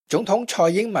總統蔡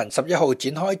英文11號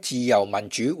展開自由民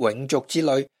主永續之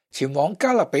旅，前往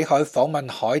加勒比海訪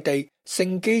問海地、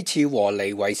聖基次和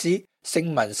尼維斯、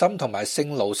聖文森同埋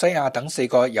聖盧西亞等4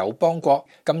個友邦國。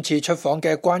今次出訪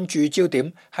嘅關注焦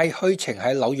點係去程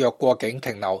喺紐約過境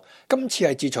停留。今次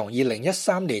係自從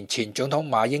2013年前總統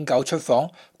馬英九出訪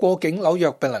過境紐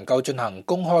約並能夠進行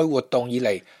公開活動以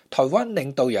嚟，台灣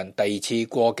領導人第2次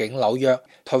過境紐約。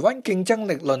台灣競爭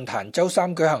力論壇周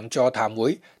3舉行座談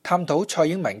會，探討蔡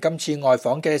英文今次外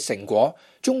訪嘅成果。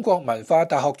中國文化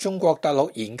大學中國大陸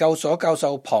研究所教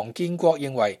授龐建國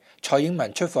認為，蔡英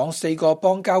文出訪4個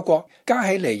邦交國，加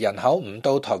起嚟人口唔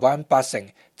到台灣80%，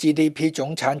 GDP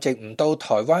總產值唔到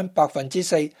台灣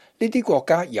4%，呢啲國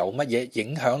家有乜嘢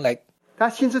影響力？他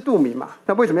心知肚明嘛，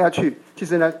那為什麼要去？其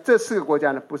實呢，這4個國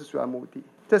家呢，不是主要目的，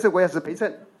這4個國家是陪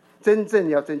襯，真正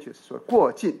要爭取是說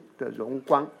過境的榮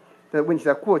光。但問題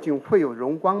在過境會有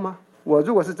榮光嗎？我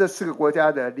如果是這4個國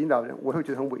家的領導人，我會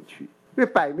覺得很委屈，因為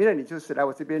擺明了你就是來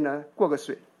我這邊呢過個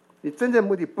水，你真正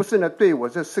目的不是呢對我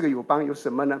這4個友邦有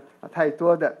什麼呢？太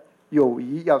多的友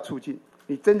誼要促進，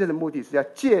你真正的目的是要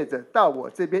借着到我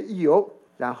這邊一遊，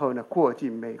然後呢過境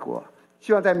美國，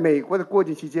希望在美國的過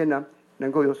境期間呢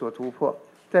能夠有所突破，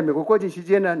在美國過境期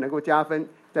間呢能夠加分，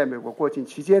在美國過境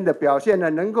期間的表現呢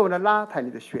能夠呢拉抬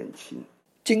你的選情。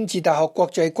政治大學國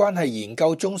際關係研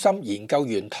究中心研究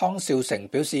員湯兆成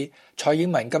表示，蔡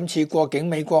英文今次過境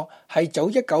美國係走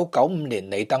1995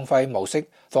年李登輝模式，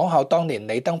仿效當年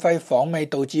李登輝訪美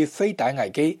導致飛彈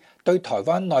危機，對台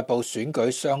灣內部選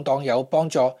舉相當有幫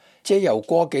助。借由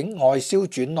過境外銷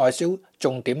轉內銷，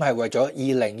重點係為咗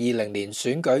2020年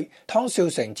選舉。湯兆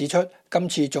成指出，今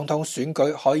次總統選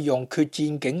舉可以用決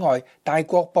戰境外、大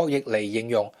國博弈嚟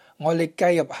形容。外力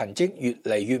介入痕跡越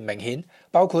嚟越明顯，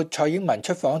包括蔡英文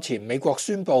出訪前，美國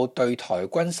宣布對台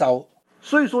軍售。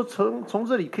所以說從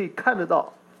這裡可以看得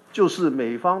到，就是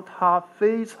美方他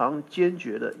非常堅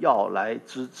決的要來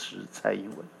支持蔡英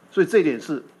文，所以這一點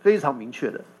是非常明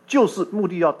確的，就是目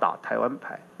的要打台灣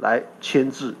牌，來牽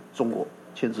制中國，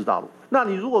牽制大陸。那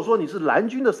你如果說你是藍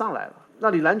軍的上來了，那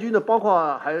你藍軍的包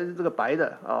括還有這個白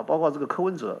的啊，包括這個柯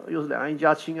文哲，又是兩岸一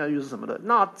家親啊，又是什麼的，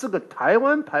那這個台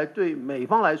灣牌對美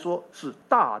方來說是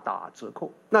大打折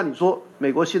扣。那你說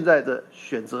美國現在的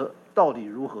選擇到底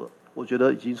如何？我覺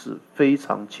得已經是非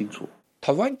常清楚。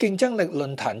台灣競爭力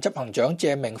論壇執行長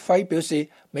謝明輝表示，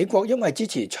美國因為支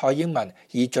持蔡英文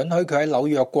而准許佢喺紐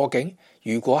約過境，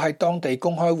如果喺當地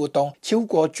公開活動超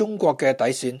過中國嘅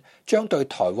底線，將對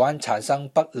台灣產生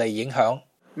不利影響。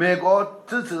美國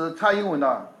支持蔡英文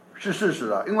啊，是事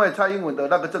實啊，因為蔡英文的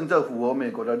那個政策符合美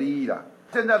國的利益啦。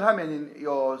現在他們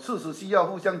有事實需要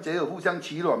互相結合、互相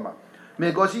取暖嘛。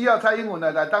美國需要蔡英文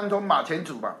來當中馬前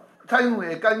卒嘛，蔡英文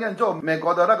也甘願做美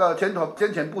國的那個先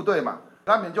遣部隊嘛，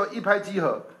他們就一拍即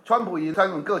合，川普與蔡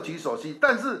英文各取所需。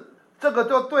但是這個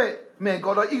就對美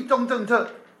國的一中政策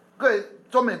對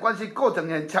中美關係構成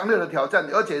很強烈的挑戰，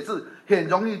而且是很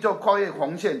容易就跨越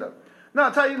紅線的。那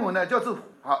蔡英文呢，就是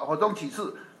火中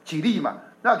取栗嘛，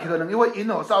那可能又會引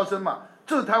火燒身嘛，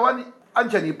置台灣安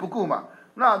全於不顧嘛。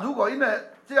那如果因為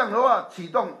這樣的話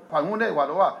啟動反覆內法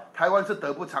的話，台灣是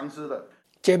得不償失的。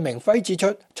謝明輝指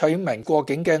出，蔡英文過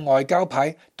境嘅外交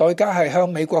牌代價係向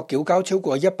美國繳交超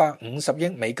過150億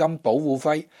美金保護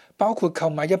費，包括購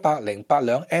買108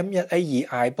輛 M1A2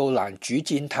 艾布蘭主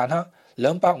戰坦克、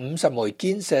250枚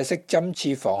肩射式針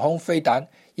刺防空飛彈，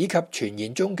以及傳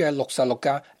言中嘅66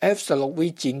架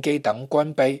F-16V 戰機等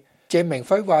軍備。謝明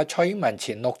輝話，蔡英文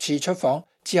前6次出訪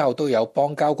之後都有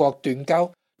邦交國斷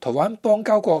交，台灣邦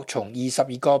交國從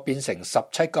22個變成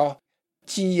17個。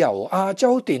自由亞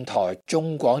洲電台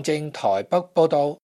鍾廣政台北報道。